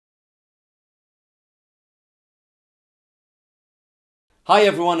Hi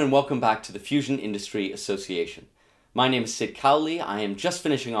everyone and welcome back to the Fusion Industry Association. My name is Cyd Cowley. I am just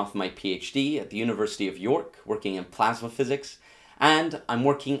finishing off my PhD at the University of York, working in plasma physics, and I'm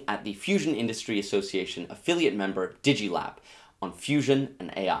working at the Fusion Industry Association affiliate member digiLab on fusion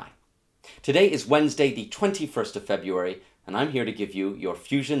and AI. Today is Wednesday the 21st of February and I'm here to give you your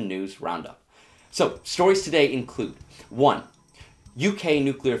Fusion News Roundup. So, stories today include 1. UK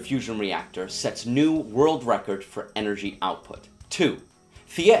nuclear fusion reactor sets new world record for energy output. 2.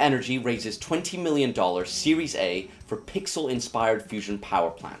 Thea Energy raises $20 million Series A for pixel-inspired fusion power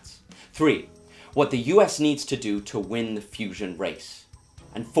plants. 3. What the US needs to do to win the fusion race.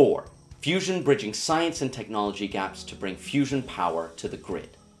 And 4. Fusion bridging science and technology gaps to bring fusion power to the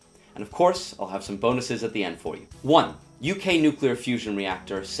grid. And of course, I'll have some bonuses at the end for you. 1. UK nuclear fusion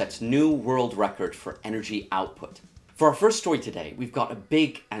reactor sets new world record for energy output. For our first story today, we've got a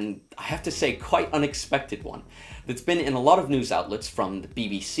big and, I have to say, quite unexpected one that's been in a lot of news outlets from the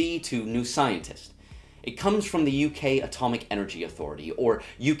BBC to New Scientist. It comes from the UK Atomic Energy Authority, or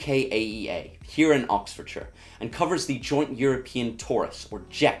UKAEA, here in Oxfordshire, and covers the Joint European Torus, or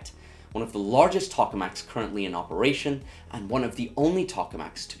JET, one of the largest tokamaks currently in operation, and one of the only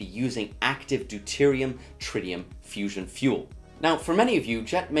tokamaks to be using active deuterium-tritium fusion fuel. Now, for many of you,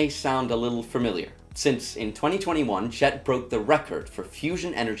 JET may sound a little familiar, since in 2021, JET broke the record for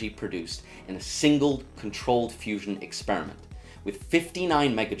fusion energy produced in a single controlled fusion experiment, with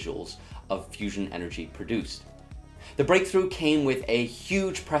 59 megajoules of fusion energy produced. The breakthrough came with a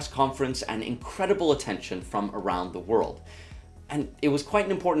huge press conference and incredible attention from around the world. And it was quite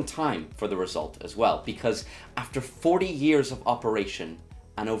an important time for the result as well, because after 40 years of operation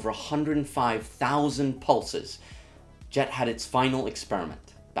and over 105,000 pulses, JET had its final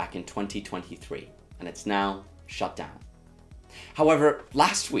experiment back in 2023. And it's now shut down. However,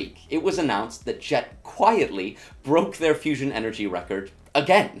 last week it was announced that JET quietly broke their fusion energy record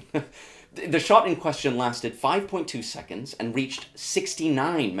again. The shot in question lasted 5.2 seconds and reached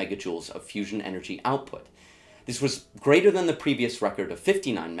 69 megajoules of fusion energy output. This was greater than the previous record of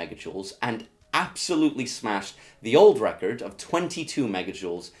 59 megajoules and absolutely smashed the old record of 22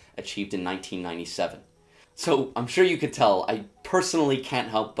 megajoules achieved in 1997. So I'm sure you could tell I personally can't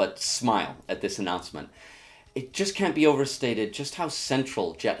help but smile at this announcement. It just can't be overstated just how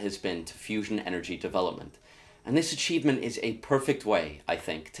central JET has been to fusion energy development. And this achievement is a perfect way, I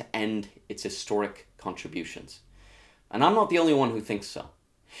think, to end its historic contributions. And I'm not the only one who thinks so.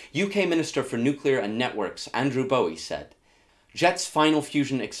 UK Minister for Nuclear and Networks Andrew Bowie said, "JET's final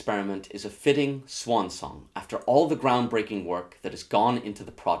fusion experiment is a fitting swan song after all the groundbreaking work that has gone into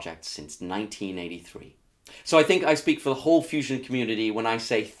the project since 1983. So I think I speak for the whole fusion community when I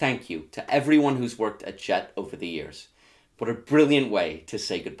say thank you to everyone who's worked at JET over the years. What a brilliant way to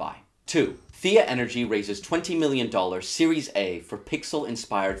say goodbye. 2. Thea Energy raises $20 million Series A for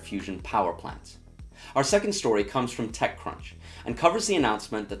pixel-inspired fusion power plants. Our second story comes from TechCrunch and covers the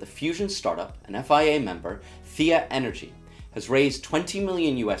announcement that the fusion startup and FIA member Thea Energy has raised $20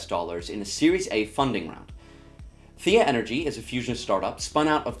 million in a Series A funding round. Thea Energy is a fusion startup spun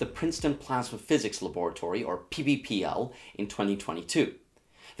out of the Princeton Plasma Physics Laboratory, or PPPL, in 2022.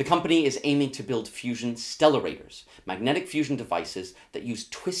 The company is aiming to build fusion stellarators, magnetic fusion devices that use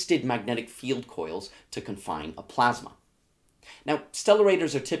twisted magnetic field coils to confine a plasma. Now,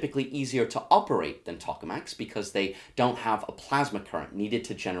 stellarators are typically easier to operate than tokamaks because they don't have a plasma current needed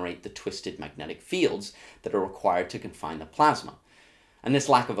to generate the twisted magnetic fields that are required to confine the plasma. And this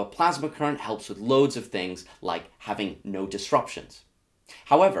lack of a plasma current helps with loads of things like having no disruptions.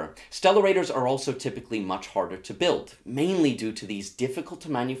 However, stellarators are also typically much harder to build, mainly due to these difficult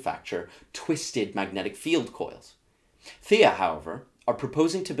to manufacture twisted magnetic field coils. Thea, however, are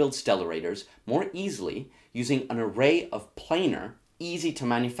proposing to build stellarators more easily using an array of planar, easy to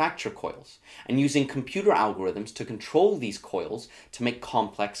manufacture coils, and using computer algorithms to control these coils to make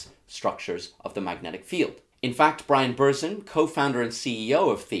complex structures of the magnetic field. In fact, Brian Burzin, co-founder and CEO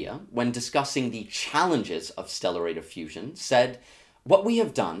of Thea, when discussing the challenges of stellarator fusion, said, "What we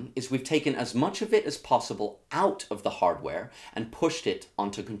have done is we've taken as much of it as possible out of the hardware and pushed it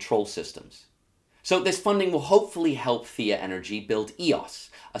onto control systems." So this funding will hopefully help Thea Energy build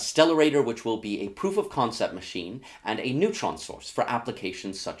EOS, a stellarator which will be a proof-of-concept machine and a neutron source for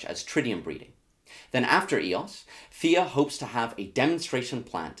applications such as tritium breeding. Then after EOS, Thea hopes to have a demonstration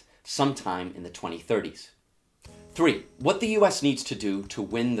plant sometime in the 2030s. 3. What the US needs to do to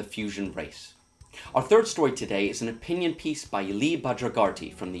win the fusion race. Our third story today is an opinion piece by Lee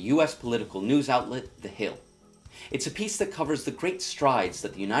Bhadragarty from the US political news outlet The Hill. It's a piece that covers the great strides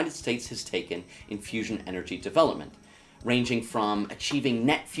that the United States has taken in fusion energy development, ranging from achieving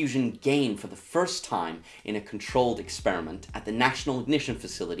net fusion gain for the first time in a controlled experiment at the National Ignition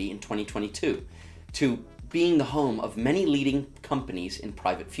Facility in 2022, to being the home of many leading companies in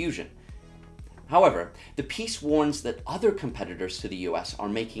private fusion. However, the piece warns that other competitors to the US are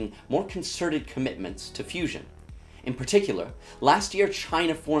making more concerted commitments to fusion. In particular, last year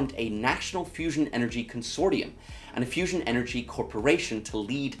China formed a National Fusion Energy Consortium and a Fusion Energy Corporation to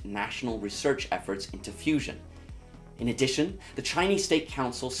lead national research efforts into fusion. In addition, the Chinese State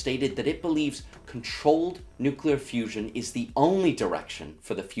Council stated that it believes controlled nuclear fusion is the only direction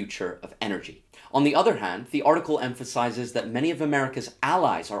for the future of energy. On the other hand, the article emphasizes that many of America's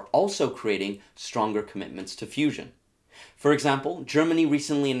allies are also creating stronger commitments to fusion. For example, Germany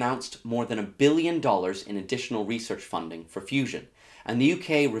recently announced more than $1 billion in additional research funding for fusion, and the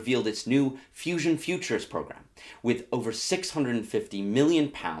UK revealed its new Fusion Futures program, with over £650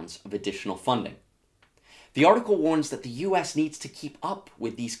 million of additional funding. The article warns that the US needs to keep up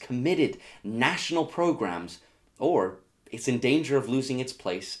with these committed national programs, or it's in danger of losing its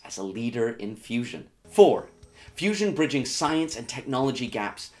place as a leader in fusion. 4. Fusion bridging science and technology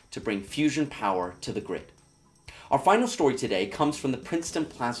gaps to bring fusion power to the grid. Our final story today comes from the Princeton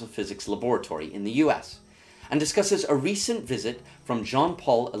Plasma Physics Laboratory in the US and discusses a recent visit from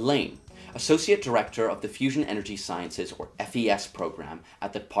Jean-Paul Elaine, Associate Director of the Fusion Energy Sciences, or FES program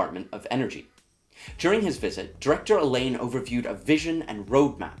at the Department of Energy. During his visit, Director Elaine overviewed a vision and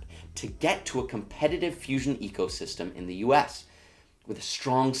roadmap to get to a competitive fusion ecosystem in the US with a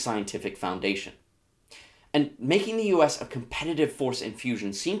strong scientific foundation. And making the US a competitive force in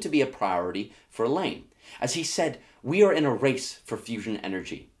fusion seemed to be a priority for Elaine. As he said, "We are in a race for fusion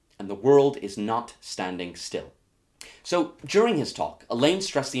energy, and the world is not standing still." So during his talk, Elaine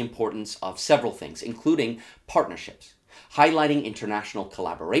stressed the importance of several things, including partnerships, highlighting international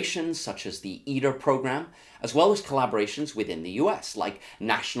collaborations such as the ITER program, as well as collaborations within the US, like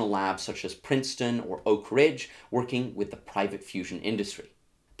national labs such as Princeton or Oak Ridge, working with the private fusion industry.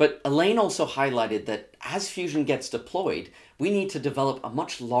 But Elaine also highlighted that as fusion gets deployed, we need to develop a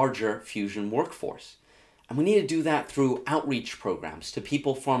much larger fusion workforce. And we need to do that through outreach programs to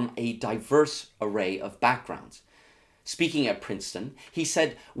people from a diverse array of backgrounds. Speaking at Princeton, he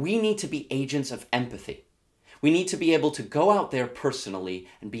said, "We need to be agents of empathy. We need to be able to go out there personally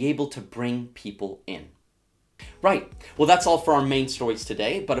and be able to bring people in." Right, well that's all for our main stories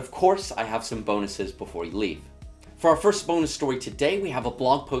today, but of course I have some bonuses before you leave. For our first bonus story today, we have a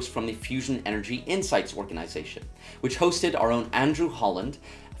blog post from the Fusion Energy Insights organization, which hosted our own Andrew Holland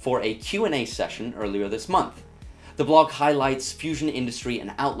for a Q&A session earlier this month. The blog highlights fusion industry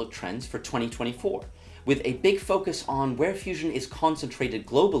and outlook trends for 2024, with a big focus on where fusion is concentrated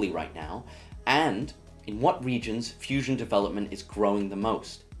globally right now and in what regions fusion development is growing the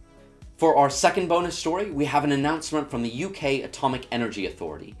most. For our second bonus story, we have an announcement from the UK Atomic Energy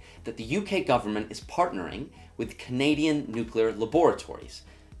Authority that the UK government is partnering with Canadian nuclear laboratories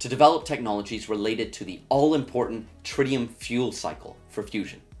to develop technologies related to the all-important tritium fuel cycle for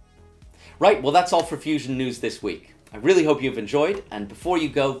fusion. Right, well that's all for fusion news this week. I really hope you've enjoyed, and before you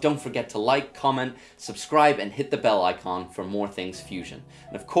go, don't forget to like, comment, subscribe, and hit the bell icon for more things fusion.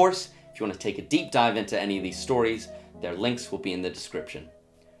 And of course, if you want to take a deep dive into any of these stories, their links will be in the description.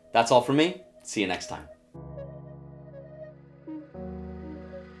 That's all from me. See you next time.